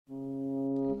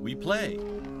We play.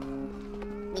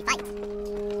 We fight.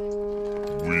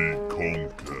 We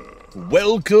conquer.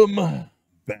 Welcome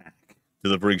back to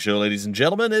the Freak Show, ladies and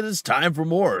gentlemen. It is time for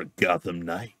more Gotham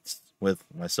Knights with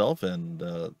myself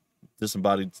and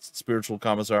disembodied spiritual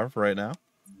Commissar for right now.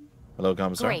 Hello,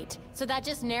 Commissar. Great. So that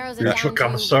just narrows it Spiritual down to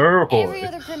Commissar, every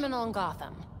other criminal in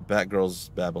Gotham. Batgirl's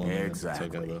babbling.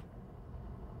 Exactly.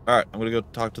 All right, I'm gonna go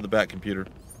talk to the Bat computer,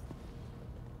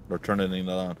 or turning it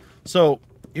on. So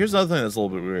here's another thing that's a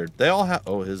little bit weird. They all have.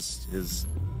 Oh, his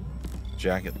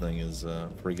jacket thing is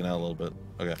freaking out a little bit.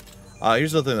 Okay.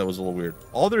 Here's the thing that was a little weird.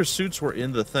 All their suits were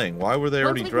in the thing. Why were they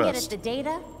already dressed? Once we can get at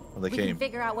the data, Well, they we came can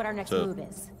figure out what our next to move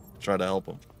is. try to help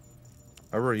him.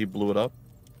 Remember, he blew it up.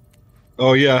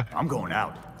 Oh yeah, I'm going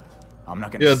out. I'm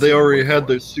not gonna. yeah. They say already a word had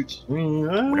for those suits.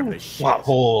 Whatever the shit. Plot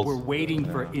holes. We're waiting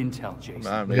for intel,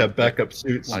 Jason. They have backup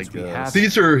suits. Like, we have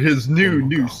These are his Then we'll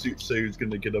new go. suits, so he's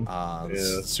gonna get them.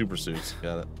 Yeah. Super suits.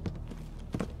 Got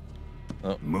it.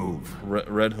 Oh, Move.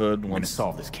 Red Hood I'm gonna wants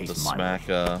solve this case to my smack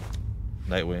way.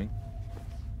 Nightwing.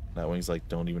 Nightwing's like,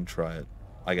 don't even try it.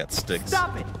 I got sticks.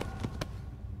 Stop it!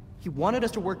 He wanted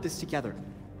us to work this together.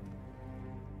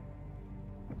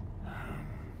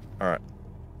 All right.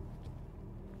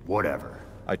 Whatever.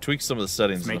 I tweaked some of the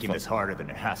settings. It's in the making phone. this harder than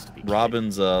it has to be. kid.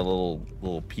 Robin's little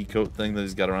peacoat thing that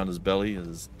he's got around his belly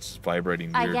is just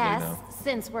vibrating I weirdly guess, now.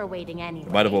 since we're waiting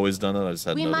anyway. Might have always done it. I just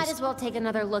hadn't We might noticed. as well take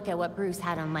another look at what Bruce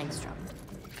had on Langstrom.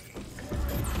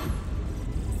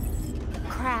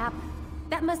 Crap.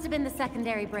 That must have been the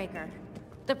secondary breaker.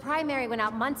 The primary went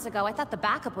out months ago. I thought the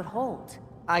backup would hold.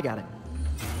 I got it.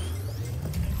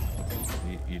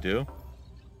 You do?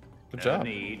 Good No job.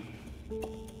 need.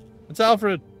 It's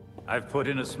Alfred. I've put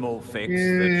in a small fix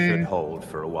that should hold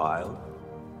for a while.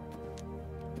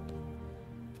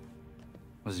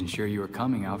 Wasn't sure you were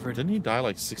coming, Alfred. Didn't he die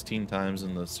like 16 times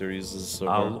in the series? So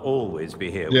I'll far? always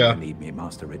be here Yeah. when you need me,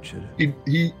 Master Richard.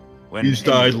 He's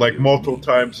died like multiple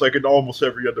times, like in almost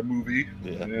every other movie.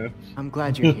 Yeah. I'm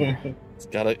glad you're here. It's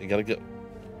gotta get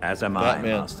As am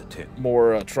Batman. I, Master Tim.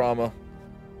 more trauma.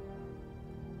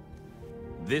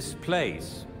 This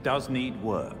place does need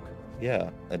work. Yeah,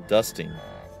 and dusting.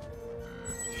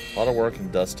 A lot of work and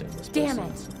dusting. This Damn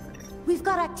place it. We've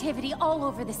got activity all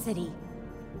over the city.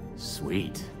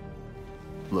 Sweet.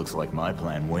 Looks like my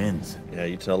plan wins. Yeah,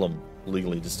 you tell him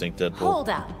legally distinct Deadpool. Hold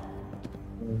up.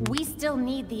 We still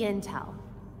need the intel.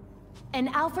 And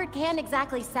Alfred can't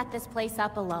exactly set this place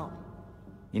up alone.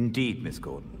 Indeed, Miss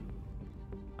Gordon.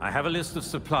 I have a list of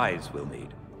supplies we'll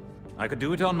need. I could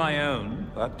do it on my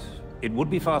own, but it would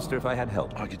be faster if I had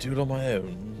help. I could do it on my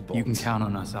own. You can count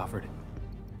on us, Alfred.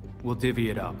 We'll divvy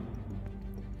it up.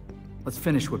 Let's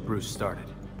finish what Bruce started.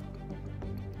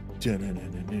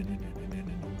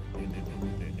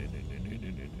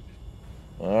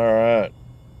 All right.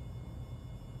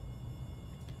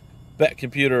 Bat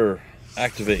computer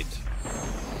activate.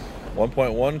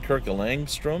 1.1 Kirk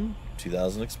Langstrom,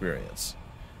 2000 experience.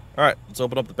 All right, let's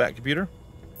open up the Bat computer.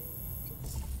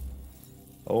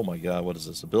 Oh my god, what is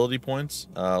this? Ability points.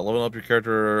 Leveling up your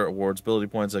character awards ability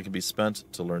points that can be spent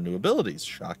to learn new abilities.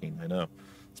 Shocking, I know.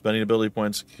 Spending ability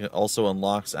points also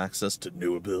unlocks access to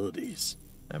new abilities.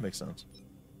 That makes sense.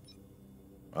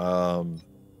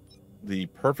 The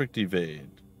perfect evade.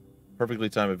 Perfectly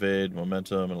timed evade,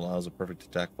 momentum, and allows a perfect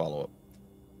attack follow-up.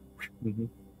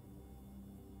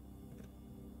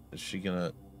 Is she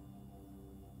gonna...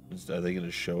 Are they gonna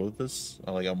show this?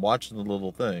 Like, I'm watching the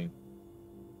little thing.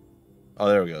 Oh,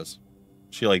 there it goes.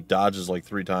 She, like, dodges, like,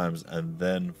 3 times, and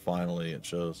then finally it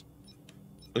shows.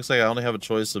 Looks like I only have a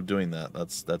choice of doing that.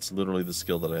 That's literally the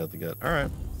skill that I have to get.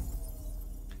 Alright.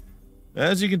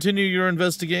 As you continue your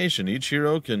investigation, each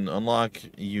hero can unlock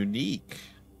unique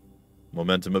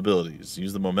momentum abilities.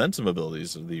 Use the momentum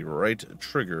abilities of the right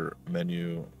trigger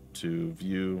menu to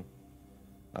view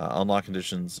unlock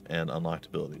conditions and unlocked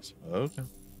abilities. Okay.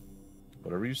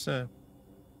 Whatever you say.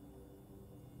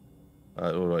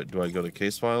 Do I go to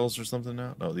case files or something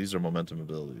now? No, these are momentum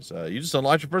abilities. You just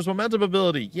unlocked your first momentum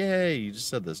ability. Yay! You just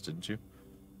said this, didn't you?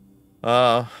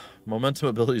 Momentum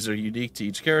abilities are unique to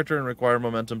each character and require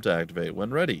momentum to activate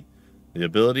when ready. The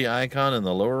ability icon in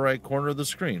the lower right corner of the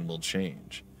screen will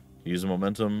change. To use a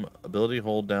momentum ability,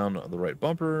 hold down the right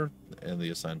bumper and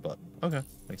the assigned button. Okay,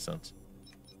 makes sense.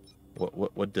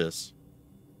 What dis?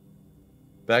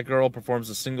 Batgirl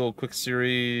performs a single quick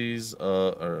series,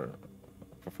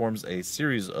 performs a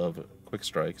series of quick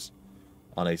strikes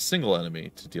on a single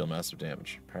enemy to deal massive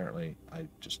damage. Apparently, I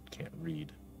just can't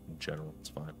read in general. It's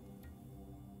fine.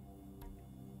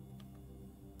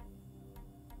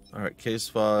 Alright, case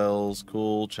files,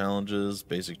 cool, challenges,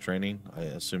 basic training. I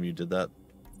assume you did that?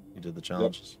 You did the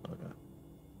challenges? Yep. Okay.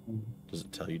 Does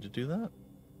it tell you to do that?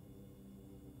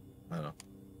 I don't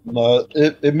know.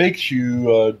 It makes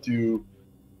you do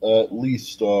at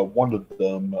least one of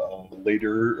them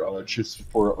later, just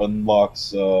for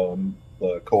unlocks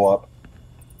the co-op.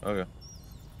 Okay.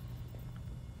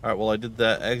 Alright, well I did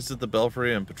that. Exit the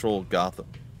Belfry and patrol Gotham.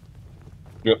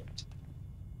 Yep.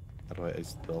 How do I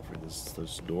exit the Belfry?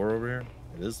 There's a door over here?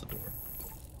 It is the door.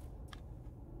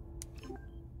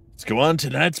 Let's go on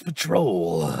tonight's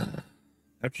patrol.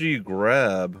 After you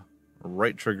grab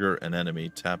right trigger an enemy,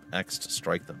 tap X to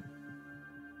strike them.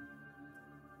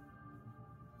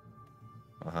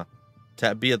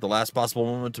 Tap B at the last possible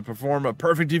moment to perform a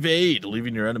perfect evade,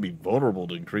 leaving your enemy vulnerable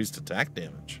to increased attack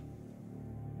damage.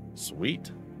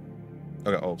 Sweet.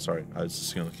 Okay, oh, sorry. I was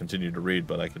just going to continue to read,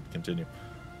 but I could continue.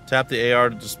 Tap the AR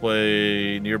to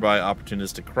display nearby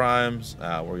opportunistic crimes.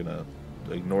 We're going to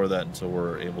ignore that until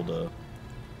we're able to...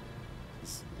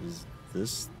 Is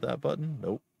this that button?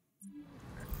 Nope.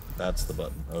 That's the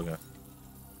button. Okay.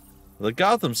 The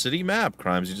Gotham City map.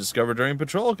 Crimes you discover during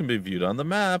patrol can be viewed on the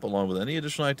map, along with any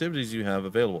additional activities you have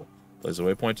available. Place a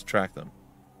waypoint to track them.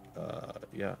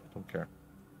 Yeah, I don't care.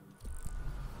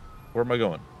 Where am I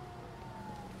going?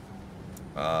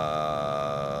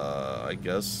 I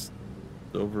guess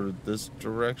over this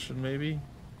direction, maybe?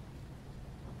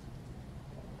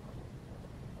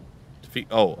 Defeat.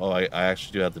 Oh, I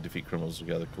actually do have to defeat criminals to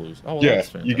gather clues. Oh, well, yeah, that's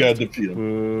fantastic. You gotta defeat them.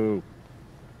 Boo.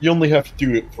 You only have to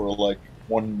do it for like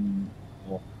one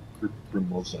group of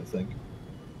criminals, I think.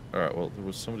 Alright, well, there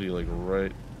was somebody like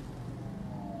right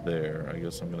there. I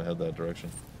guess I'm gonna head that direction.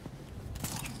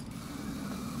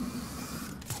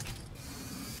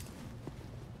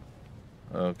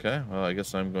 Okay, well, I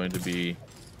guess I'm going to be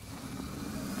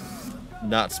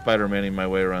not Spider-Manning my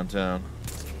way around town.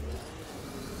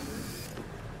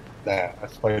 Nah, I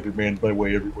Spider-Maned my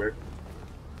way everywhere.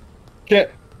 Can't.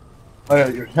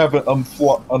 You haven't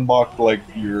unlocked like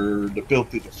your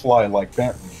ability to fly like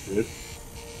Batman did.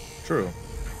 True.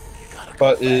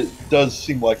 But it does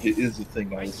seem like it is a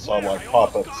thing. I saw like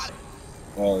pop-ups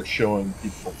showing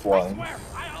people flying.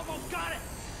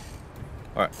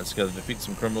 Alright, let's go defeat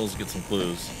some criminals, get some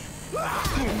clues.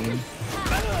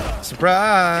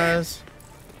 Surprise!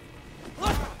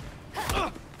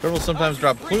 Criminals sometimes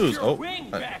drop clues. Oh,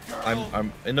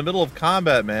 I'm in the middle of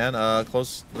combat, man.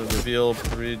 Close to reveal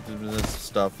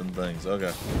stuff and things.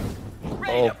 Okay.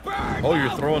 Oh, you're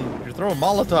throwing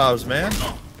Molotovs, man.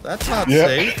 That's not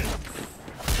safe.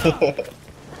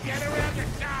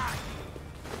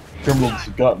 Criminals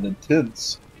have gotten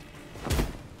intense.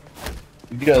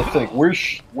 You gotta think,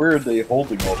 where are they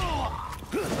holding all?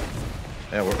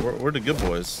 Yeah, we're the good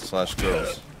boys /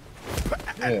 girls.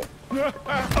 Yeah.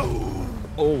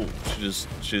 Oh, she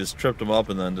just tripped him up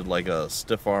and then did like a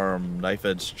stiff arm knife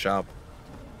edge chop.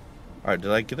 All right,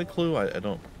 did I get a clue? I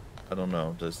don't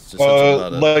know. Just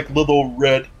like little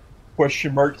red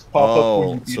question marks pop up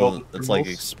when you beat all the criminals. It's like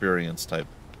experience type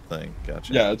thing.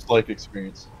 Gotcha. Yeah, it's like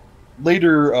experience.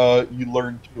 Later, you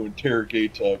learn to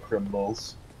interrogate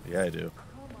criminals. Yeah, I do.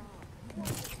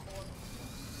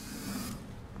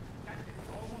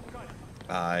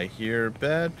 I hear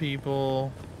bad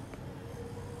people.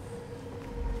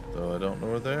 Though I don't know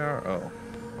where they are. Oh,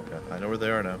 okay. I know where they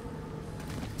are now.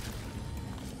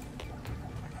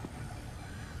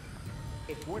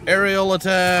 Aerial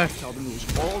attack! Tell them it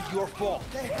was all your fault.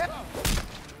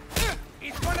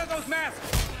 It's one of those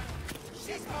masks!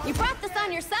 You brought this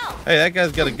on yourself! Hey, that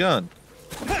guy's got a gun.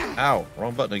 Ow,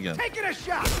 wrong button again. Taking a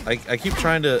shot! I keep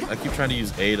trying to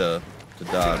use A to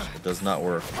dodge. It does not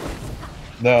work.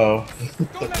 No.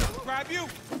 Don't let him grab you!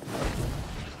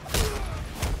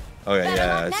 Okay,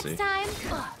 yeah, I see. Time.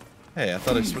 Hey, I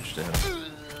thought I switched to him.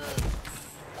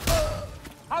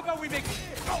 How about we make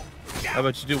How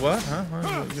about you do what? Huh?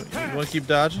 You want to keep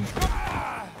dodging?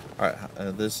 Alright,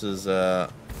 this is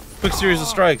quick series of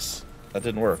strikes. That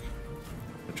didn't work.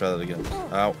 Let me try that again.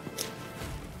 Ow.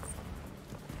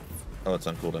 Oh, it's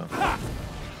on cooldown.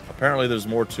 Apparently there's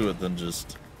more to it than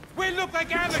just we look like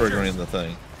triggering the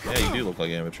thing. Yeah, you do look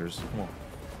like amateurs. Come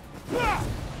on.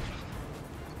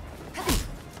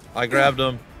 I grabbed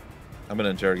him. I'm gonna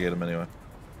interrogate him anyway.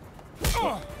 Hit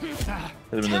him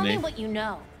in the Tell knee. me what you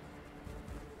know.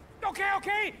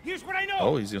 Okay. Here's what I know.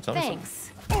 Oh, he's gonna tell me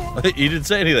Thanks. something. He didn't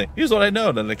say anything. Here's what I know.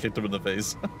 And then I kicked him in the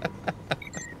face.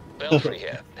 Belfry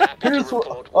here. Happy to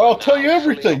report I'll we're tell you now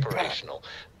fully everything. operational.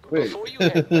 Wait. Before you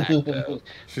head back, though,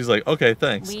 She's like, okay,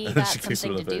 thanks. We And got she kicks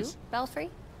him something in to the do, face. Belfry?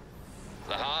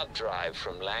 the hard drive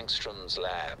from Langstrom's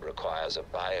lab requires a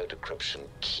biodecryption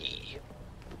key.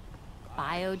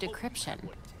 Biodecryption.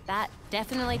 That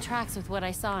definitely tracks with what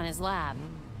I saw in his lab.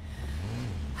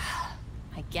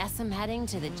 I guess I'm heading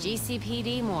to the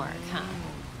GCPD morgue, huh?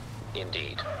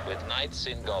 Indeed. With nights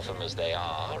in Gotham as they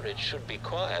are, it should be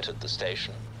quiet at the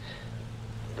station.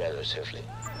 Relatively.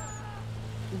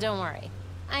 Don't worry.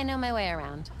 I know my way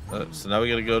around. So now we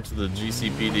gotta go to the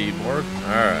GCPD morgue.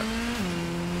 Alright.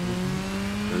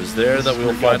 It is there that we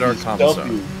will find our commissar.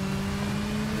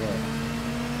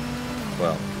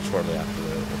 Well, shortly after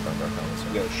that, we'll find our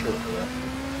commissar. Yeah, sure.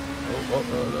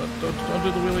 Don't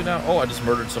do the wheelie now. Oh, I just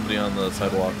murdered somebody on the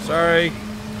sidewalk. Sorry.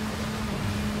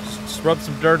 Just rub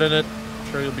some dirt in it.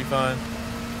 I'm sure you'll be fine.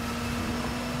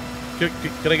 Can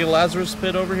I get a Lazarus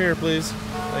pit over here, please?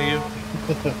 Thank you.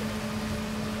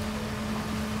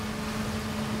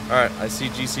 Alright, I see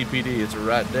GCPD. It's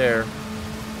right there.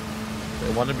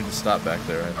 They wanted me to stop back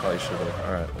there. I probably should have.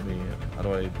 Alright, let me... How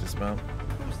do I dismount?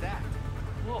 Who's that?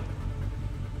 Look.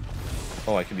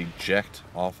 Oh, I can eject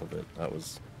off of it. That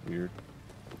was weird.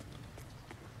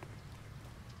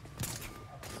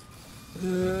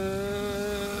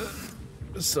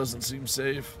 This doesn't seem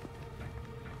safe.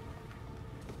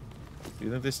 Do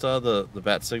you think they still have the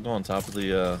bat signal on top of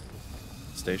the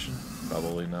station?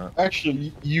 Probably not.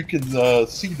 Actually, you can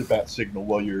see the bat signal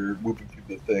while you're moving through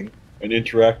the thing and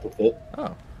interact with it.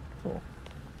 Oh, cool.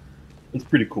 It's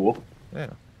pretty cool. Yeah.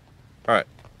 Alright.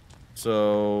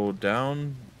 So,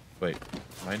 down... Wait.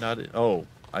 Am I not... Oh,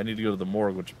 I need to go to the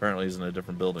morgue, which apparently is in a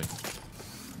different building.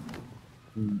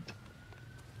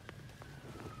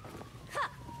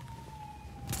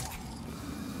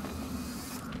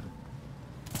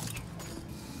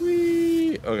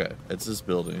 Whee! Okay, it's this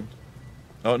building.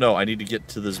 Oh, no, I need to get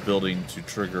to this building to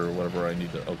trigger whatever I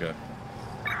need to... Okay.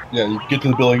 Yeah, you get to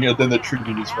the building, and then the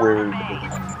triggering is where in the building.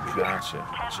 Gotcha.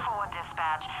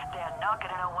 Dispatch. They're not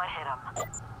gonna know what hit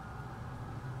them.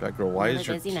 Batgirl, why is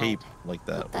your Busy cape night. like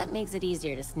that? That makes it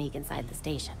easier to sneak inside the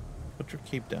station. Put your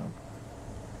cape down.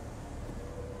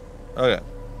 Okay.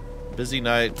 Busy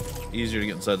night, easier to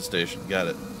get inside the station. Got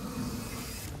it.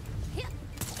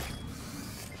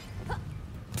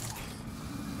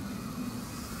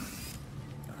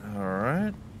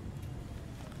 Alright.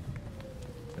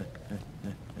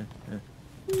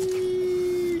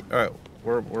 Alright,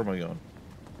 where am I going?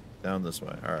 Down this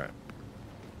way. Alright.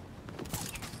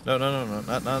 No,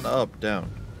 not up, down.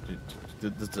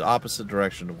 It's the opposite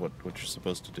direction of what you're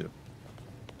supposed to do.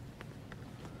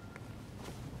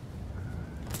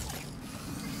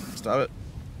 Stop it.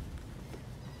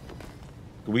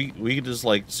 We can just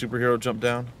like superhero jump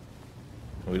down?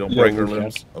 We don't break our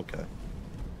limbs? Okay.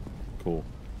 Cool.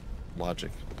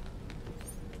 Logic.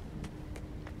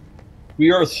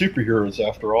 We are superheroes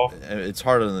after all. It's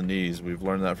hard on the knees. We've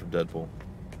learned that from Deadpool.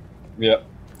 Yep.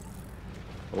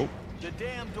 Oh. The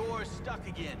damn door's stuck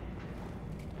again.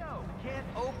 No, can't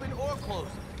open or close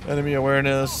it. Enemy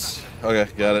awareness. Okay,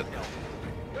 got it.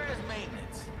 Where's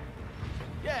maintenance?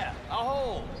 Yeah, a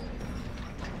hole.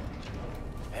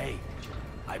 Hey,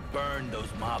 I burned those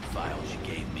mob files you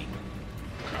gave me.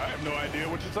 I have no idea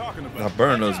what you're talking about. I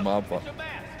burned those mob files.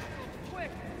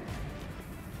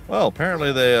 Well,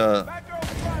 apparently they,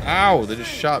 ow! They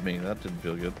just shot me. That didn't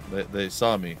feel good. They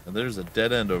saw me. And there's a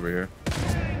dead end over here.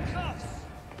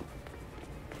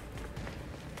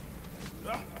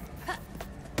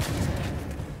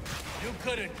 You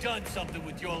could have done something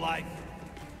with your life.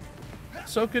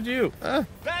 So could you.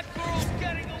 Batgirl's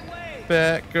getting away.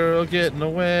 Batgirl getting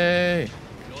away.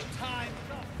 Your time's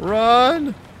up.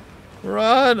 Run!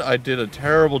 Run! I did a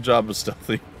terrible job of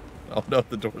stealthy. Oh no,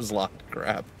 the door's locked.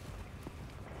 Crap.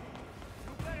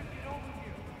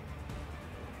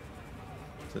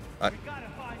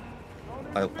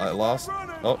 I lost.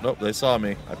 Oh, nope, they saw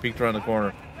me. I peeked around the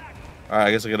corner. Alright,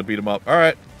 I guess I gotta beat him up.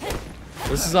 Alright.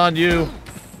 This is on you.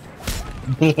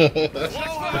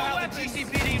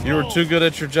 You were too good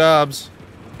at your jobs.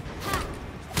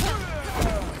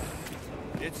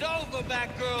 It's over,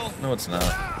 Batgirl. No, it's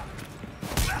not.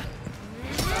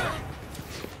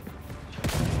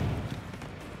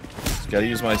 Just gotta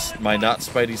use my not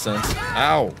Spidey sense.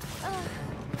 Ow.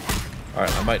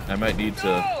 Alright, I might need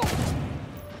to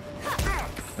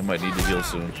heal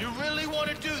soon. You really want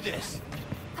to do this?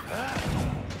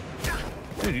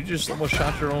 Dude, you just almost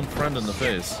shot your own friend in the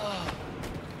face.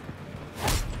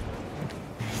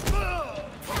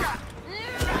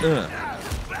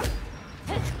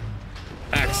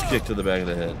 Axe kick to the back of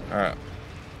the head. Alright.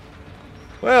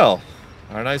 Well,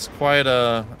 our nice quiet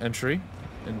entry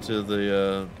into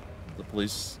the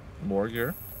police morgue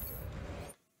here.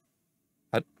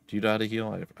 Do you know how to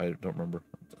heal? I don't remember.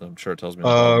 I'm sure it tells me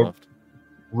on the left.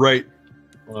 Right.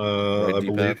 Right I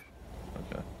believe.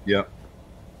 Okay. Yeah.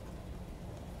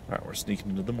 Alright, we're sneaking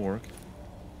into the morgue.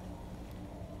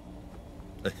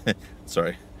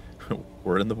 Sorry.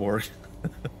 We're in the morgue.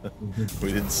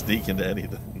 We didn't sneak into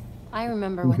anything. I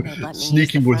remember when they let me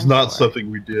Sneaking use the was front not door.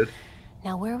 something we did.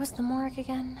 Now, where was the morgue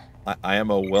again? I am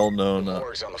a well-known... The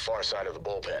morgue's on the far side of the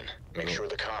bullpen. Make sure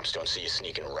the cops don't see you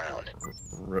sneaking around.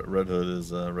 Red Hood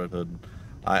is Red Hood.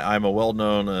 I'm a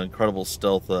well-known, incredible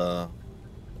stealth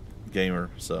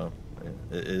gamer, so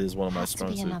it is one of my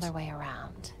strong suits. Has to be another way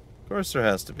around. Of course, there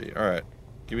has to be. All right,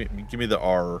 give me the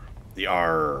R. The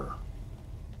R.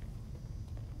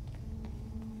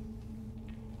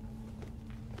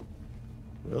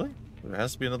 Really? There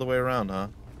has to be another way around, huh?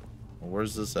 Well,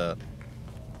 where's this at?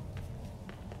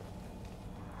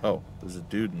 Oh, there's a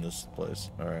dude in this place.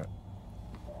 Alright.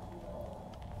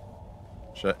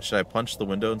 Should I punch the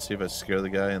window and see if I scare the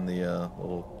guy in the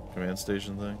little command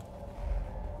station thing?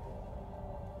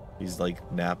 He's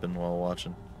like napping while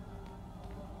watching.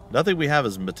 Nothing we have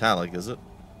is metallic, is it?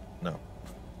 No.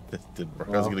 It didn't work.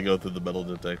 I was gonna go through the metal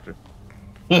detector.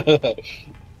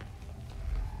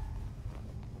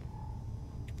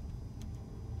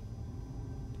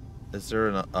 Is there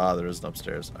an... Ah, there is an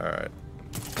upstairs. Alright.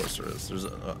 Of course there is. There's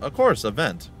of course, a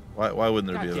vent. Why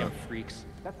wouldn't there be a vent? Freaks.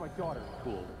 That's my daughter's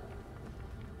school.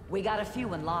 We got a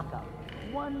few in lockup.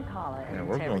 One caller. Yeah,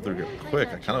 we're going through here quick.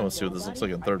 I kind of want to see what this looks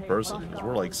like in third person, because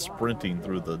we're like sprinting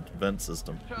through the vent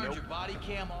system. Turn your body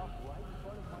cam off.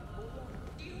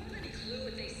 Do you have any clue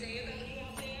what they say about you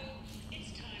out there?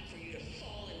 It's time for you to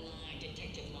fall in line,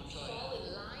 Detective Montoya. Fall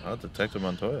in line? Oh, Detective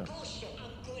Montoya. Bullshit.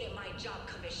 I'm good at my job,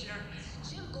 Commissioner.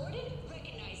 Jim Gordon,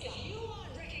 recognize that. If you want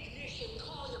recognition,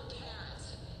 call your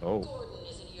parents. Oh. Gordon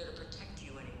isn't here to protect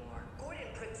you anymore. Gordon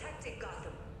protected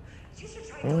Gotham. You should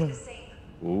try doing the same.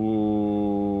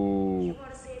 Ooh. You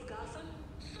want to save Gotham?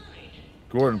 Fine.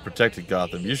 Gordon protected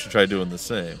Gotham. You should try doing the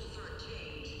same.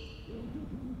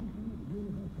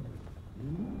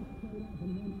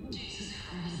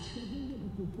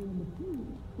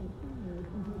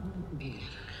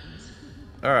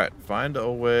 Alright, find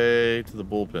a way to the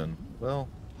bullpen. Well,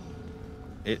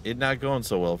 it not going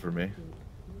so well for me.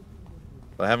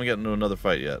 But I haven't gotten into another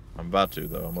fight yet. I'm about to,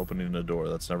 though. I'm opening the door.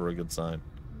 That's never a good sign.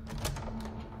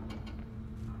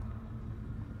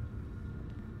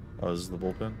 Oh, this is the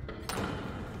bullpen?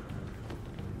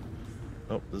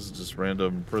 Oh, this is just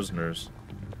random prisoners.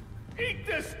 Eat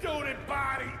the student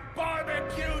body,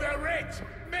 barbecue the rich,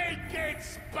 make it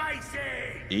spicy.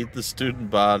 Eat the student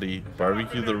body,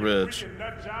 barbecue the rich,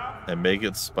 and make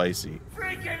it spicy.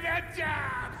 Freaking nut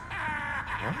job.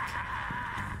 What?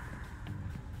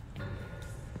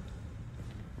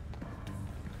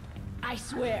 I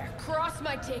swear, cross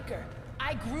my ticker.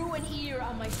 I grew an ear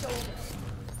on my shoulder.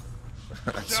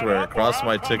 I swear, across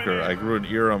my ticker, I grew an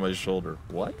ear on my shoulder.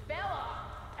 What? Fell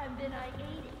off, and then I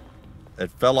ate it.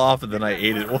 It fell off and then I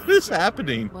ate it. What is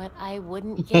happening? What I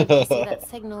wouldn't give to see that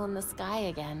signal in the sky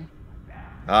again.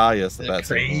 Ah, yes, the bat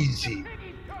Crazy. signal.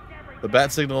 The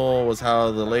bat signal was how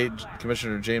the late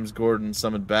Commissioner James Gordon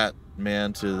summoned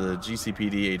Batman to the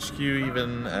GCPD HQ.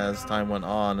 Even as time went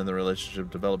on and the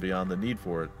relationship developed beyond the need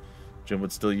for it, Jim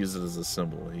would still use it as a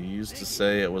symbol. He used to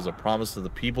say it was a promise to the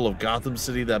people of Gotham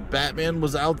City that Batman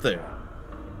was out there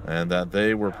and that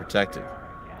they were protected.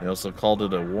 He also called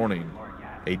it a warning,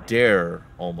 a dare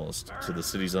almost, to the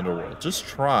city's underworld. Just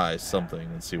try something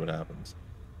and see what happens.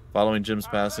 Following Jim's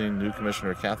passing, new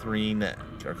Commissioner Catherine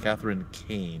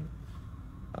Kane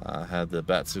had the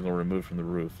bat signal removed from the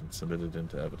roof and submitted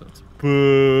into evidence.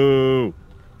 Boo!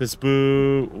 It's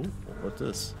boo! Ooh, what's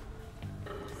this?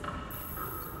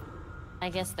 I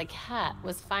guess the cat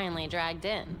was finally dragged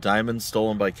in. Diamond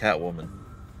stolen by Catwoman.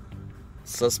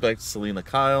 Suspect Selena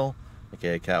Kyle,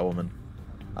 aka Catwoman.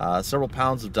 Several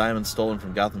pounds of diamonds stolen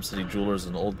from Gotham City jewelers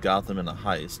in Old Gotham in a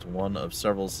heist. One of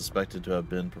several suspected to have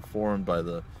been performed by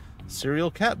the serial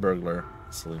cat burglar,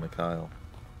 Selena Kyle.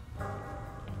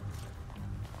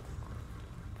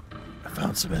 I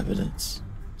found some evidence.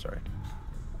 Sorry.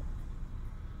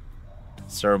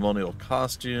 Ceremonial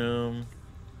costume.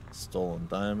 Stolen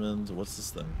diamonds. What's this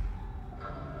thing?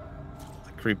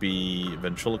 A creepy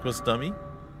ventriloquist dummy.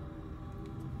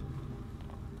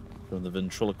 From the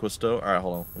ventriloquisto. Alright,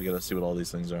 hold on. We gotta see what all these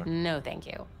things are. No, thank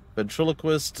you.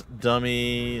 Ventriloquist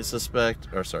dummy suspect.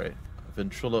 Or, sorry.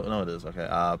 No, it is. Okay.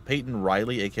 Peyton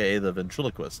Riley, aka the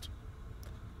ventriloquist.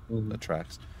 That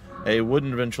tracks. A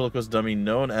wooden ventriloquist dummy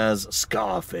known as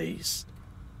Scarface.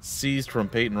 Seized from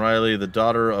Peyton Riley, the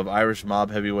daughter of Irish mob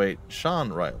heavyweight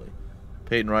Sean Riley.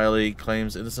 Peyton Riley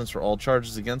claims innocence for all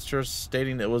charges against her,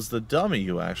 stating it was the dummy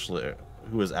who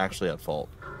was actually at fault.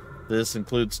 This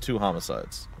includes 2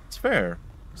 homicides. It's fair.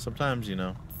 Sometimes, you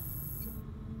know.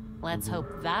 Let's hope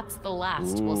that's the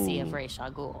last we'll see of Ra's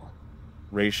al Ghul.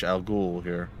 Ra's al Ghul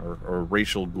here, or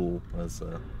racial ghoul, as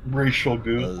racial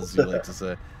ghoul, as you like to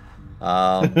say.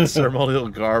 Ceremonial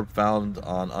garb found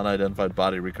on unidentified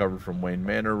body recovered from Wayne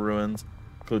Manor ruins.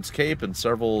 Includes cape and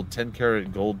several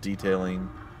 10-karat gold detailing.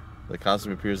 The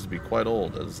costume appears to be quite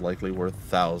old. It is likely worth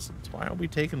thousands. Why aren't we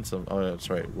taking some... Oh, that's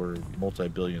right. We're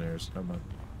multi-billionaires. Never mind.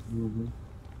 Mm-hmm.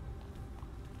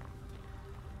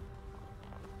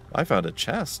 I found a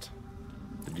chest.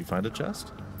 Did you find a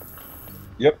chest?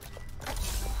 Yep.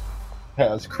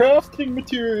 Has crafting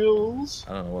materials.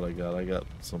 I don't know what I got. I got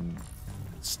some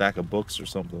stack of books or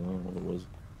something. I don't know what it was.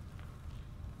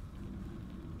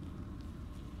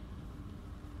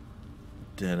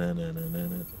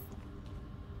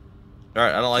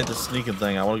 Alright, I don't like this sneaking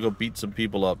thing. I want to go beat some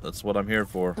people up. That's what I'm here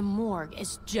for. The morgue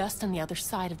is just on the other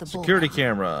side of the building. Security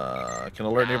camera. Can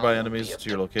alert nearby enemies to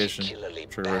your location.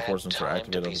 Trigger reinforcements are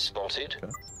activated.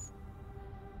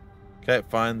 Okay,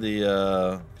 find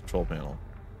the control panel.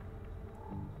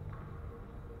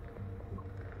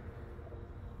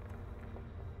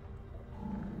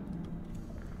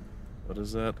 What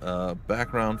is that?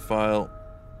 Background file.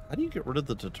 How do you get rid of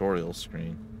the tutorial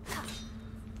screen?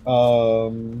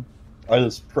 I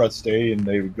just pressed A and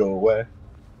they would go away.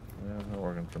 Yeah, not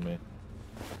working for me.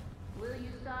 Will you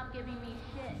stop giving me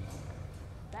shit?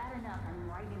 Bad enough I'm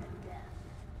writing a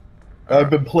death. I've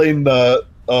been playing the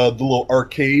little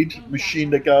arcade machine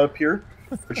that got up here,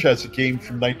 which has a game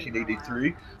from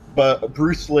 1983. But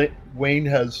Bruce Wayne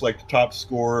has like the top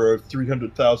score of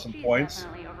 300,000 points,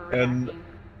 and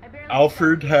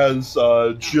Alfred has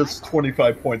just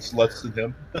 25 points less than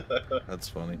him. That's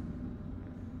funny.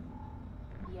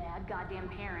 Yeah, goddamn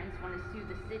parents want to sue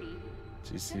the city.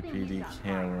 GCPD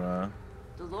camera.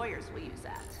 The lawyers will use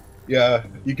that. Yeah,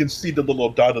 you can see the little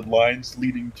dotted lines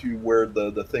leading to where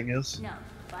the thing is. No,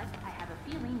 but I have a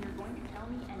feeling you're going to tell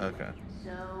me anything. Okay.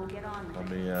 So get on with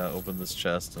Let it. me open this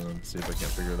chest and see if I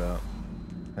can't figure it out.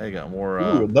 Hey, I got more.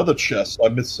 Ooh, another chest. I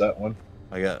missed that one.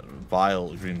 I got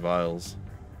green vials.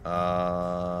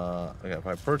 I got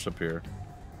 5 perch up here.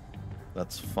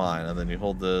 That's fine. And then you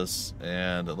hold this,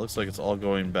 and it looks like it's all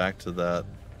going back to that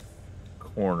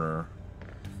corner.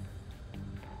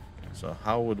 So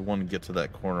how would one get to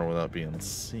that corner without being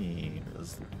seen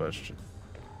is the question.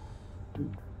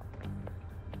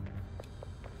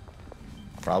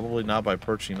 Probably not by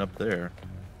perching up there.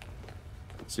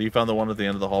 So you found the one at the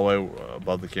end of the hallway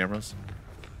above the cameras?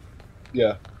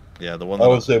 Yeah. Yeah, the one I that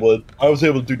was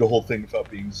able to do the whole thing without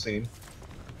being seen.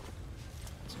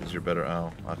 It's because you're better.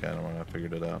 Oh, okay, I don't know. I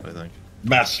figured it out, I think.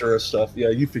 Master of stuff. Yeah,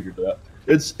 you figured it out.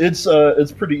 It's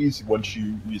pretty easy once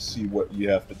you see what you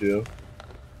have to do.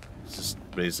 Just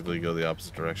basically go the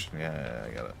opposite direction. Yeah, I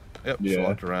got it. Yep, Yeah. just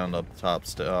walked around up the top.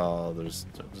 Oh,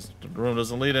 the room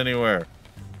doesn't lead anywhere.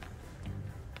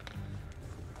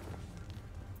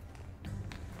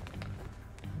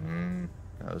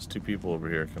 Yeah, there's 2 people over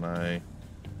here. Can I...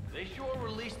 They sure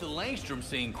released the Langstrom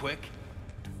scene quick.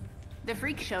 The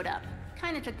freak showed up.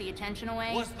 Kind of took the attention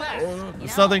away. What's that?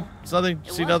 It's nothing. It's nothing.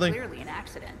 It See was nothing? clearly an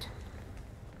accident.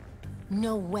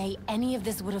 No way any of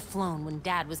this would have flown when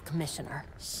Dad was commissioner.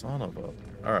 Son of a...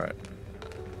 Alright.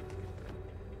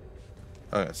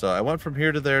 Okay, so I went from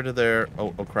here to there to there.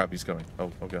 Oh crap, he's coming. Oh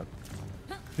god.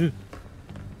 Mine's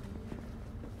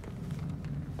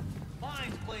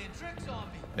playing tricks on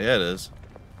me. Yeah, it is.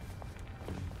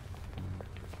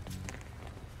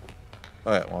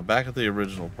 Alright, well, I'm back at the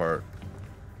original part.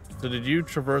 So did you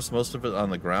traverse most of it on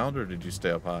the ground, or did you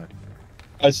stay up high?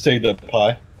 I stayed up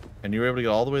high. And you were able to get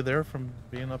all the way there from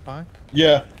being up high?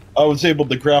 Yeah, I was able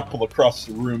to grapple across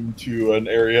the room to an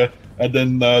area, and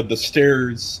then the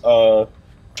stairs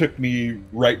took me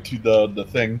right to the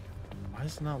thing. Why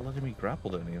is it not letting me grapple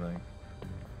to anything?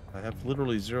 I have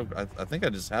literally 0... I think I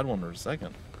just had one for a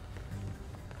second.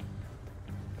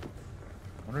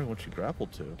 I'm wondering what you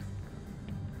grappled to.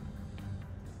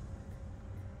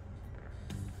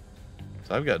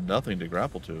 So I've got nothing to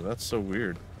grapple to. That's so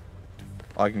weird.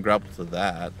 Oh, I can grapple to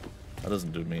that. That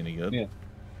doesn't do me any good. Yeah.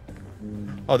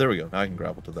 Oh, there we go. Now I can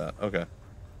grapple to that. Okay.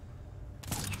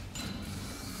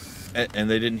 And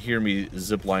they didn't hear me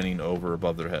ziplining over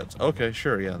above their heads. Okay,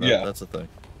 sure. Yeah, that's a thing.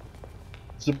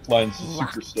 Zip lines is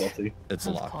super stealthy. It's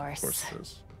locked. Of course it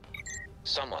is.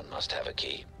 Someone must have a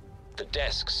key. The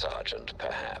desk sergeant,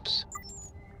 perhaps.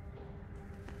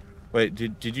 Wait,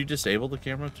 did you disable the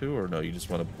camera too, or no? You just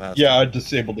want to pass? Yeah, I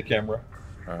disabled the camera.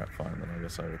 All right, fine. Then I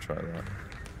guess I will try that.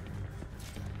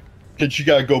 Because you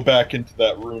gotta go back into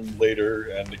that room later,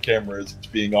 and the camera is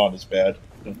being on is bad.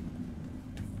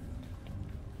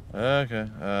 Okay,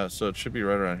 so it should be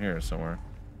right around here somewhere.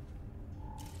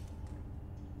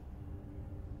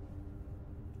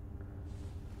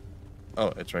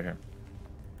 Oh, it's right here.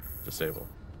 Disable.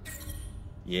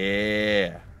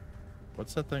 Yeah.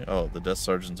 What's that thing? Oh, the desk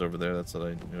sergeant's over there. That's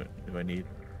what I need.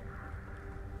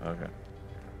 Okay.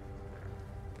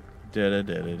 Did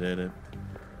it.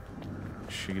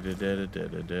 She did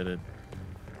it.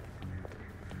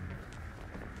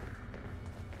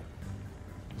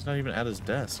 He's not even at his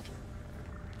desk.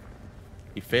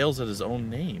 He fails at his own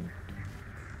name.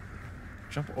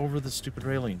 Jump over the stupid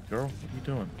railing, girl. What are you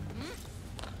doing?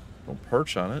 Don't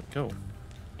perch on it. Go.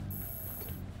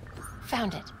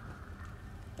 Found it.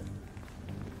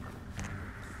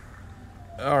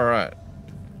 All right.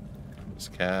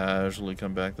 Just casually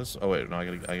come back. This. Oh wait, no, I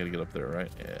gotta get up there,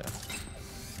 right?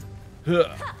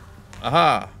 Yeah.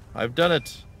 Aha! I've done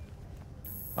it.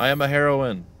 I am a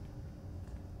heroine.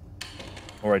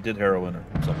 Or I did heroin or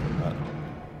something like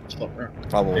that.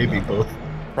 Probably maybe not. both.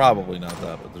 Probably not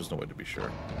that, but there's no way to be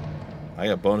sure. I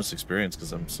got bonus experience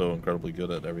because I'm so incredibly good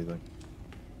at everything,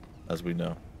 as we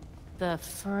know. The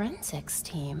forensics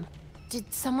team.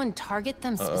 Did someone target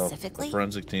them specifically? The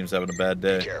forensic team's having a bad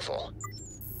day. Be careful.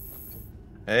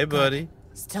 Hey, buddy.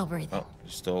 Still breathing. Oh, you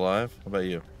still alive? How about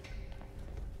you?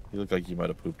 You look like you might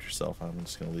have pooped yourself. I'm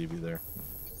just gonna leave you there.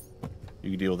 You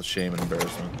can deal with the shame and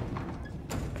embarrassment.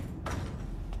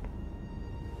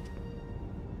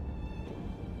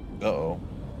 Uh-oh.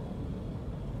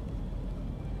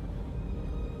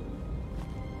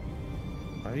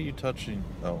 Why are you touching?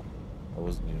 Oh, that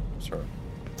wasn't you. It's her.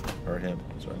 Or him.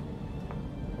 Sorry.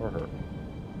 Or her.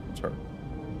 It's her.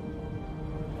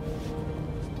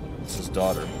 It's his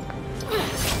daughter.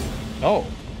 Oh.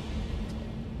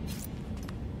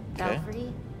 Okay.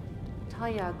 Belfy,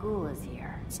 Talia al Ghul is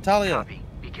here. It's Talia. Copy.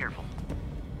 Be careful.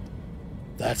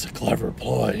 That's a clever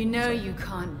ploy. You know you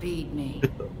can't beat me.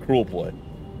 Cruel ploy.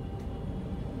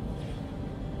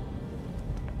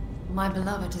 My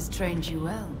beloved has trained you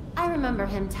well. I remember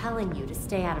him telling you to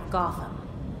stay out of Gotham.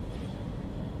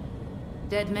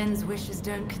 Dead men's wishes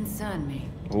don't concern me.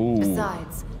 Ooh.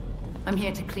 Besides, I'm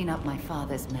here to clean up my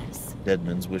father's mess. Dead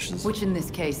men's wishes. Which in this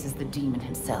case is the demon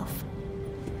himself.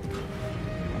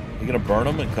 You gonna burn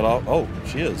him and cut off? Oh,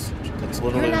 she is. That's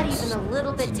literally. You're not even a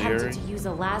little bit incendiary. tempted to use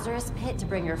a Lazarus pit to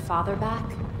bring your father back?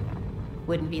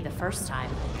 Wouldn't be the first time.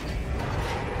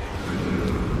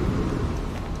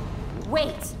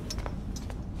 Wait!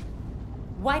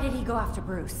 Why did he go after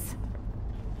Bruce?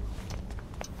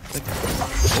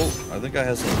 I think I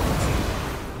have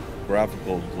some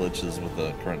graphical glitches with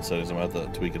the current settings. I'm gonna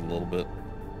have to tweak it a little bit.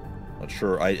 Not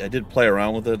sure. I did play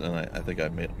around with it, and I think I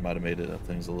might have made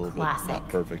things a little bit not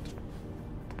perfect.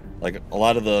 Like a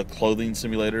lot of the clothing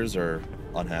simulators are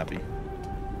unhappy.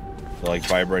 They're like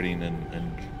vibrating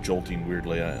and jolting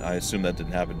weirdly. I assume that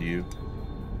didn't happen to you.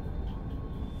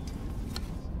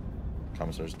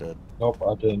 Commissar's dead. Nope,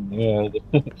 I didn't. Yeah,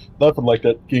 nothing like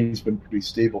that. Game's been pretty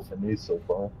stable for me so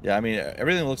far. Yeah, I mean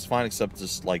everything looks fine except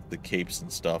just like the capes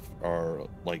and stuff are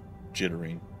like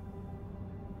jittering.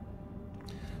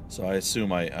 So I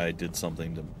assume I did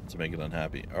something to make it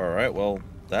unhappy. All right, well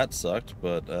that sucked,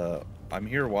 but I'm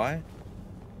here. Why?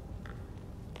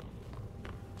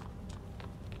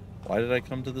 Why did I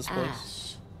come to this place?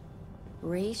 Ash.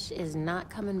 Raish is not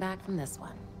coming back from this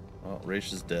one. Oh,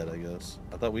 Raish is dead, I guess.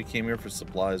 I thought we came here for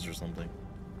supplies or something.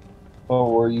 Oh,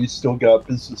 or you still got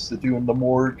business to do in the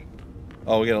morgue.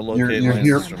 Oh, we gotta locate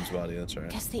Lance Strom's body, that's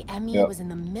right. Guess the ME was in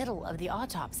the middle of the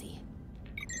autopsy.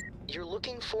 You're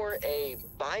looking for a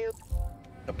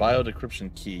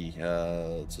biodecryption key.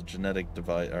 It's a genetic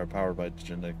device, or powered by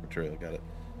genetic material. Got it.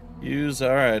 Use,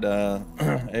 alright,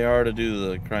 AR to do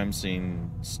the crime scene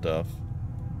stuff.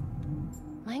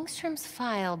 Langstrom's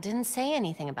file didn't say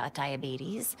anything about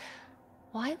diabetes.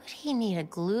 Why would he need a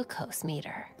glucose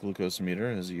meter? Glucose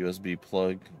meter is a USB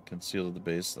plug concealed at the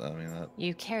base. I mean that.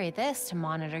 You carry this to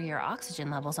monitor your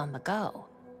oxygen levels on the go.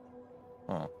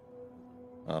 Huh.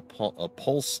 A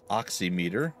pulse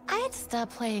oximeter. I had to stop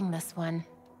playing this one.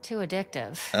 Too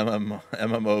addictive.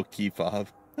 MMO key fob.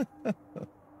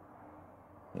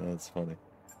 That's funny.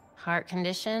 Heart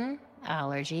condition,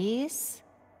 allergies.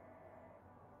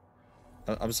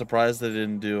 I'm surprised they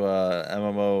didn't do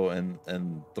MMO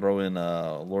and throw in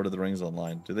Lord of the Rings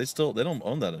Online. Do they still? They don't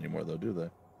own that anymore, though, do they?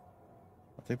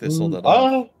 I think they sold that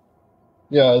off.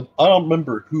 Yeah, I don't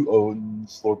remember who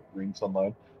owns Lord of the Rings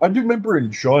Online. I do remember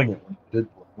enjoying it when I did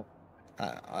play it.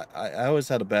 I always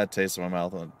had a bad taste in my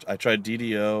mouth. I tried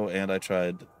DDO and I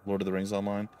tried Lord of the Rings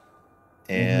Online,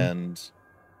 and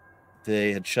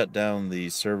they had shut down the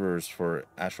servers for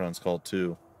Asheron's Call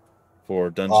 2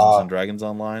 for Dungeons and Dragons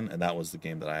Online, and that was the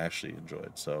game that I actually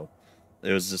enjoyed. So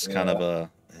it was just kind of a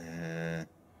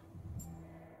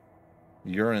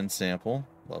urine sample.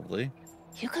 Lovely.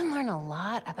 You can learn a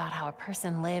lot about how a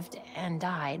person lived and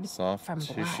died Soft from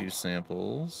tissue blood.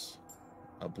 samples.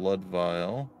 A blood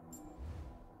vial.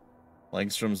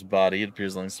 Langstrom's body. It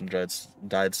appears Langstrom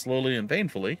died slowly and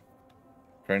painfully.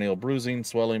 Cranial bruising,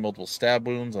 swelling, multiple stab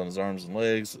wounds on his arms and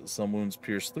legs. Some wounds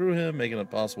pierced through him, making it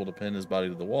possible to pin his body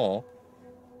to the wall.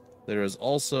 There is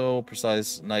also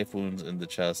precise knife wounds in the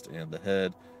chest and the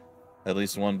head, at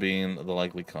least one being the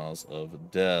likely cause of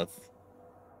death.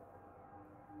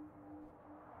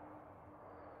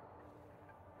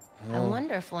 I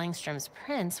wonder if Langstrom's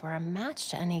prints were a match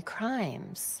to any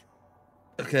crimes.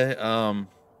 Okay,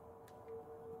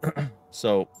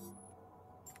 so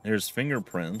here's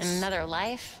fingerprints. In another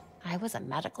life, I was a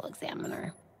medical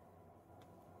examiner.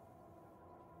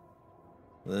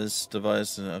 This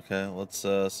device, okay, let's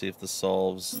see if this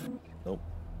solves. Nope.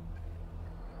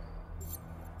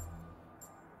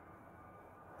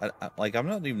 I'm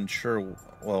not even sure.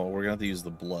 Well, we're gonna have to use the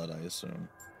blood, I assume.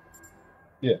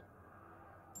 Yeah.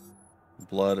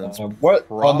 Blood and what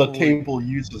on the table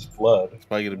uses blood? It's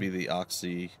probably gonna be the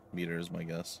oximeter, is my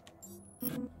guess.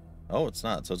 Oh, it's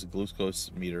not. So it's a glucose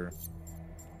meter.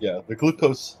 Yeah, the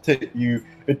glucose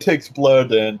it takes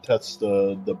blood and tests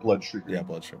the blood sugar. Yeah,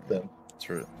 blood sugar. Then. It's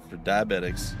for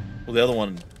diabetics. Well, the other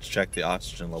one checked the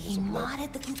oxygen levels of blood. He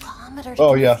modded the glucometer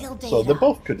to conceal data, so they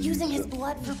both could using use his it.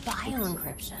 blood for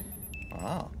bioencryption.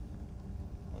 Ah,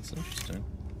 that's interesting.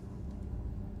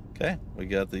 Okay, we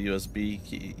got the USB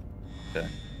key. Okay,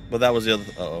 but that was the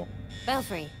other.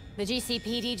 Belfry, the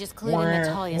GCPD just clued in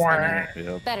Natalia's been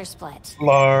here. Better split.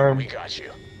 Alarm. We got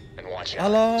you. And watch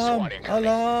out. Alarm!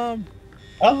 Alarm!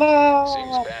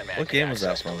 Alarm! What game was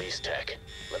that from? Tech.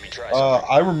 Let me try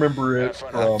I remember it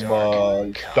from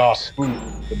Das Boot,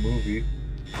 the movie.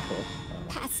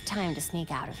 Past time to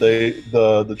sneak out of here.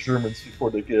 The Germans,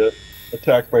 before they get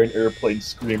attacked by an airplane,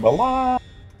 scream alarm.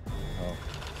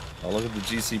 Oh, look at the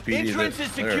GCPD. Entrance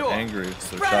is They're secure. angry. They're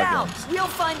Spread shotguns. out. We'll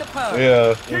find the post.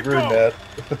 Yeah, they're very mad.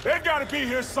 They gotta be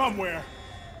here somewhere.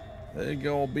 They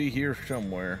gonna be here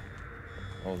somewhere.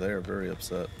 Oh, they're very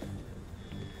upset.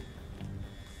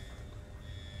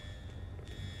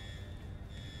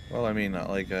 Well, I mean,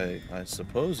 like, I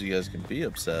suppose you guys can be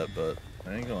upset, but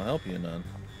I ain't gonna help you none.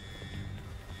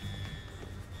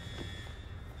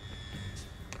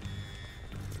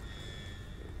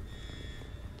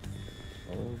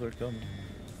 Oh, they're coming.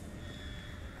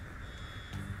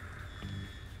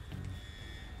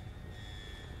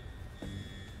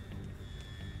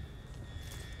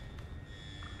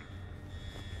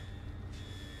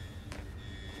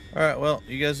 Alright, well,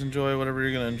 you guys enjoy whatever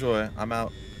you're gonna enjoy. I'm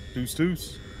out. Deuce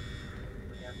deuce.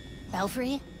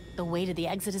 Belfry, the way to the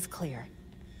exit is clear.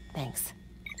 Thanks.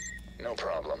 No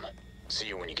problem. See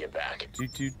you when you get back.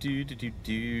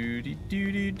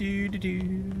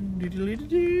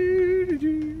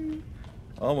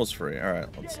 Almost free. Alright,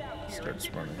 let's start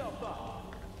this morning.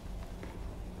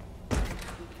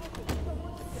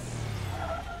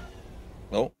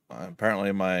 Oh,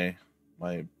 apparently my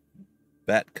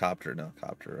bat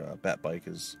bike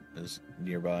is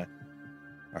nearby.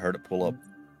 I heard it pull up.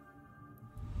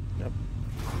 Yep.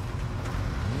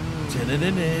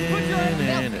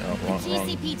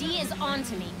 GCPD is on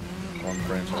to me. Wrong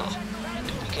franchise.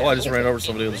 Oh, I just ran over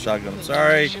somebody with a shotgun. I'm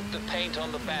sorry. Chip the paint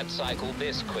on the bat cycle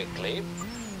this quickly.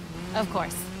 Of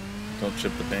course. Don't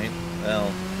chip the paint.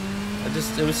 Well, it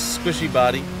was squishy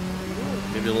body.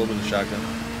 Maybe a little bit of shotgun.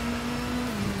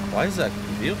 Why is that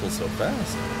vehicle so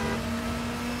fast?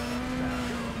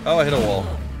 Oh, I hit a wall.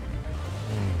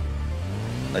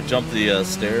 I jumped the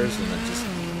stairs and it just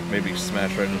maybe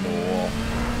smashed right into a wall.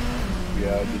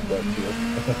 Yeah, I did that too.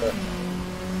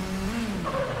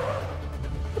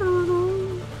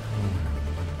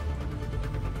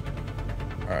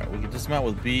 Alright, we can dismount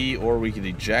with B or we can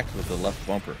eject with the left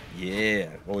bumper. Yeah,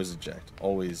 always eject.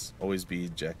 Always be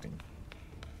ejecting.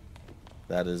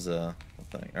 That is a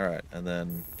thing. Alright, and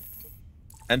then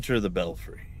enter the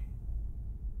Belfry.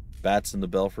 Bats in the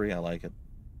Belfry, I like it.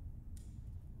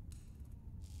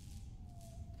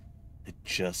 It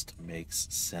just makes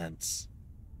sense.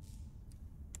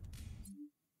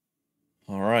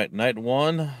 Alright, night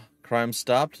 1. Crime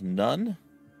stopped, none.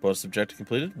 Bonus objective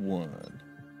completed, 1.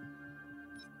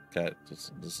 Okay,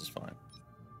 this is fine.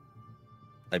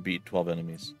 I beat 12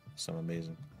 enemies, so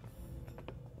amazing.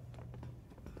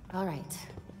 Alright.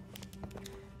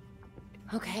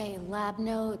 Okay, lab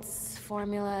notes,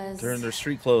 formulas. They're in their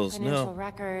street clothes, financial no.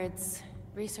 records,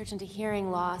 research into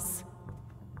hearing loss.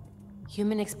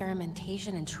 Human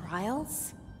experimentation and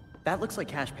trials? That looks like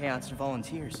cash payouts to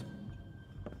volunteers.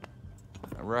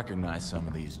 I recognize some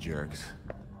of these jerks.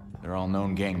 They're all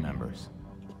known gang members.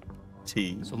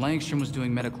 T. So Langstrom was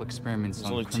doing medical experiments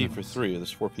There's on only T for 3.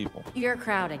 There's 4 people. You're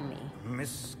crowding me.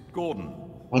 Miss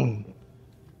Gordon.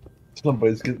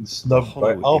 Somebody's getting The snubbed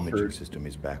by hollow imaging Alfred. system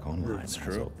is back online That's as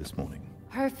true. of this morning.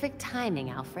 Perfect timing,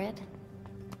 Alfred.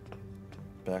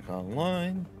 Back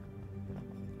online.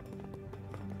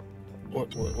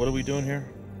 What are we doing here?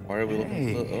 Why are we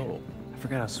looking for the... Oh. I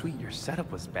forgot how sweet your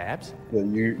setup was, Babs. Yeah,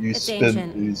 you It's spend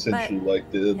ancient, essentially but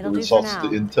like the it'll do for results, now.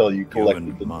 the intel you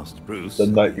collected the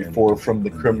night before from the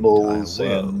criminals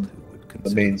and the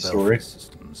main story.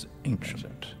 Systems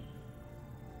ancient.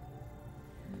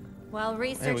 While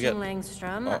researching got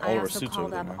Langstrom, all I our also suits called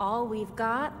over up there now. all we've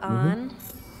got on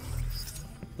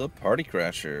The Party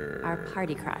Crasher. our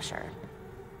party crasher.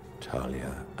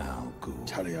 Talia al Ghul.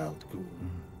 Talia al Ghul.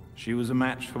 She was a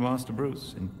match for Master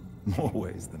Bruce in More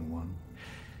ways than one.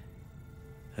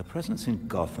 Her presence in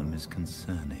Gotham is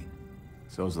concerning.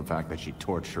 So's the fact that she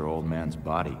torched her old man's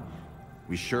body.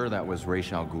 We sure that was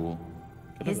Ra's al Ghul?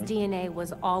 His DNA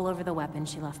was all over the weapon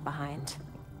she left behind.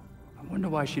 I wonder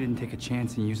why she didn't take a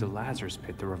chance and use the Lazarus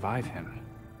pit to revive him.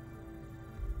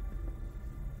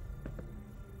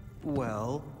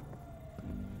 Well,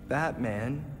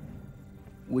 Batman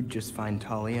would just find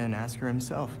Talia and ask her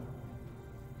himself.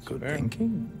 Good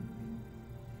thinking.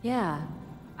 Yeah,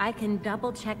 I can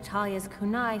double-check Talia's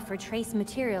kunai for trace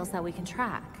materials that we can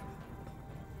track.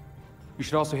 You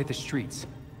should also hit the streets.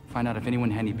 Find out if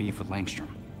anyone had any beef with Langstrom.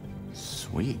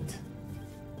 Sweet.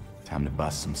 Time to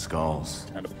bust some skulls.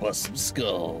 Time to bust some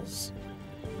skulls.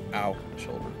 Ow.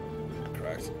 Shoulder.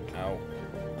 Cracked. Ow.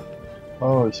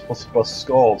 Oh, it's supposed to bust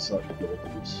skulls, not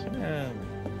shoulders. Yeah,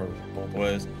 both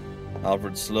ways.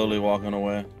 Alfred's slowly walking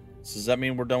away. So does that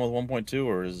mean we're done with 1.2,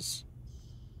 or is...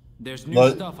 There's new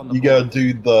But stuff on the you gotta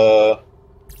do the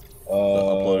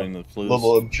uploading the clues.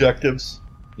 little objectives.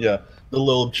 Yeah, the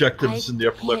little objectives in the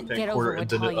upper can't left-hand get corner, over and what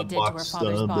then it Talia did to her unlocks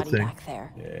father's the body thing. back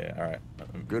there. Yeah, alright.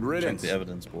 Good Check riddance. the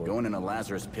evidence board. Going in a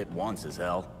Lazarus pit once is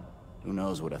hell. Who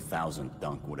knows what 1,000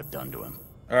 dunk would have done to him.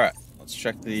 Alright, let's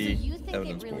check the So you think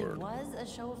evidence it really board. was a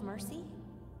show of mercy?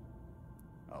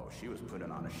 Oh, she was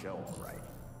putting on a show, all right.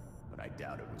 But I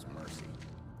doubt it was mercy.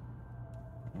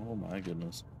 Oh my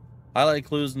goodness. Highlight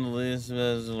clues in the list to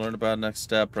learn about next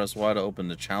step. Press Y to open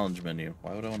the challenge menu.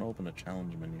 Why would I want to open a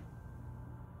challenge menu?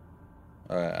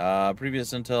 Alright,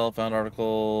 previous intel, found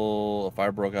article, a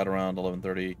fire broke out around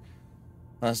 11:30.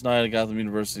 Last night at Gotham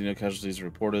University, no casualties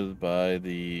reported by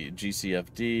the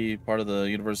GCFD. Part of the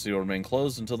university will remain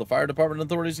closed until the fire department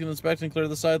authorities can inspect and clear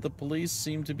the site. The police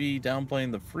seem to be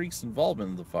downplaying the freaks'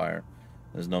 involvement in the fire.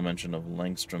 There's no mention of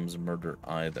Langstrom's murder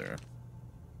either.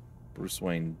 Bruce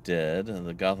Wayne dead.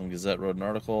 The Gotham Gazette wrote an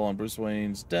article on Bruce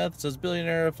Wayne's death. It says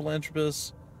billionaire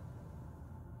philanthropist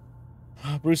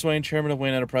Bruce Wayne, chairman of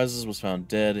Wayne Enterprises, was found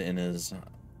dead in his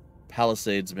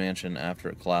Palisades mansion after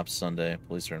it collapsed Sunday.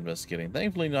 Police are investigating.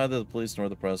 Thankfully, neither the police nor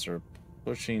the press are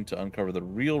pushing to uncover the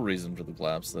real reason for the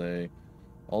collapse. They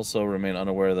also remain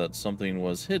unaware that something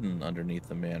was hidden underneath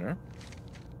the manor.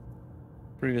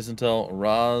 Previous intel,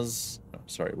 Ra's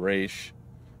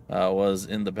was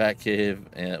in the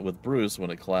Batcave with Bruce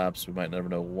when it collapsed. We might never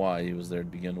know why he was there to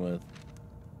begin with.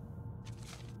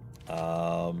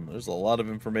 There's a lot of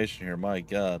information here. My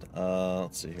God.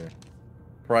 Let's see here.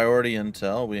 Priority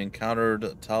intel. We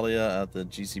encountered Talia at the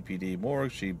GCPD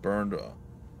morgue. She burned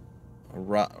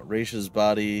Raish's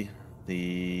body.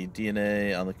 The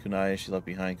DNA on the kunai she left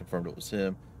behind confirmed it was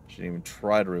him. She didn't even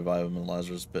try to revive him in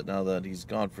Lazarus, but now that he's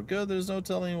gone for good, there's no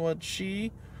telling what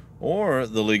she or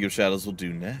the League of Shadows will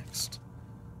do next.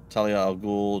 Talia al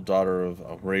Ghul, daughter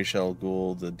of Ra's al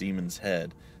Ghul, the demon's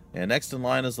head. And next in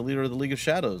line is the leader of the League of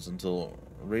Shadows until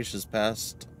Ra's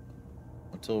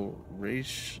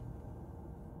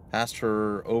passed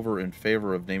her over in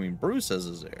favor of naming Bruce as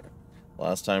his heir.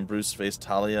 Last time Bruce faced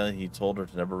Talia, he told her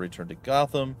to never return to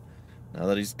Gotham. Now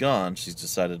that he's gone, she's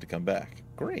decided to come back.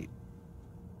 Great.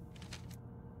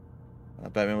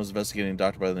 Batman was investigating a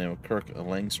doctor by the name of Kirk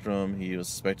Langstrom. He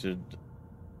suspected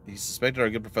our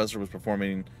good professor was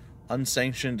performing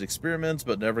unsanctioned experiments,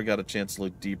 but never got a chance to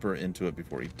look deeper into it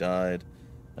before he died.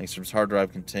 Langstrom's hard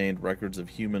drive contained records of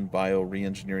human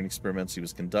bio-re-engineering experiments he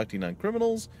was conducting on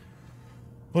criminals.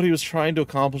 What he was trying to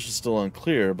accomplish is still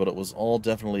unclear, but it was all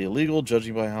definitely illegal,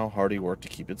 judging by how hard he worked to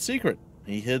keep it secret.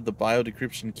 He hid the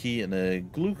bio-decryption key in a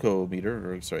glucose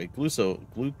meter,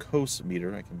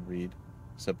 I can read,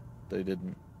 except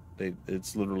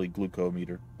it's literally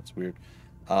glucometer. That's weird.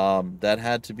 That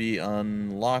had to be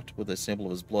unlocked with a sample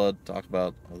of his blood. Talk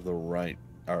about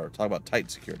tight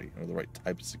security, or the right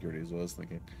type of security is what I was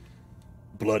thinking.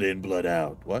 Blood in, blood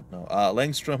out. What? No.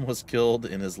 Langstrom was killed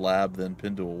in his lab, then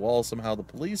pinned to a wall. Somehow the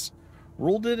police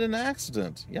ruled it an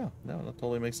accident. Yeah, no, that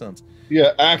totally makes sense.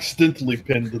 Yeah, accidentally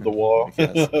pinned to the wall.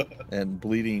 Yes. And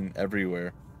bleeding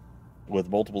everywhere with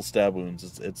multiple stab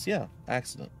wounds. It's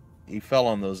accident. He fell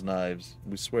on those knives.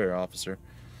 We swear, officer.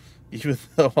 Even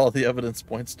though all the evidence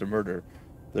points to murder,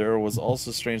 there was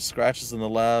also strange scratches in the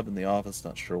lab in the office.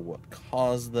 Not sure what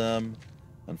caused them.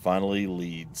 And finally,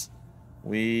 leads.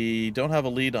 We don't have a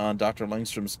lead on Dr.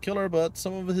 Langstrom's killer, but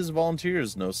some of his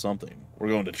volunteers know something. We're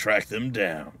going to track them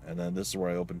down. And then this is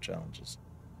where I open challenges.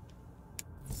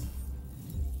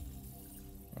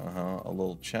 A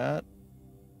little chat.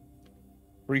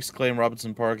 Freaks claim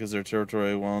Robinson Park is their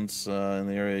territory once in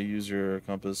the area. Use your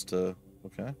compass to...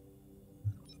 Okay.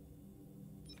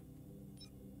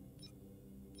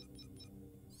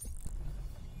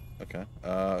 Okay.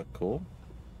 Cool.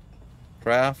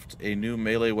 Craft a new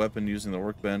melee weapon using the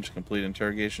workbench. Complete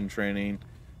interrogation training.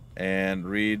 And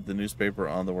read the newspaper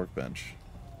on the workbench.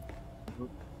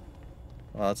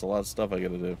 Wow, that's a lot of stuff I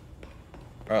gotta do.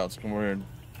 Alright, let's come over here and...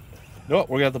 No,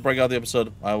 we're gonna have to break out the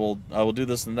episode. I will do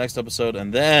this in the next episode,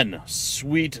 and then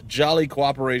sweet jolly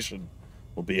cooperation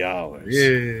will be ours.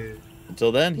 Yeah.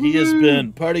 Until then, he has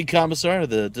been Party Commissar,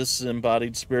 the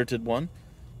disembodied spirited one.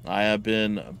 I have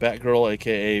been Batgirl,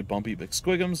 aka Bumpy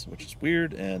McSquigums, which is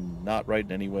weird and not right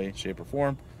in any way, shape, or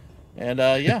form. And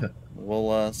yeah,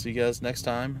 we'll see you guys next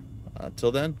time.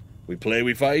 Until then, we play,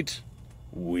 we fight,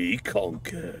 we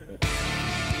conquer.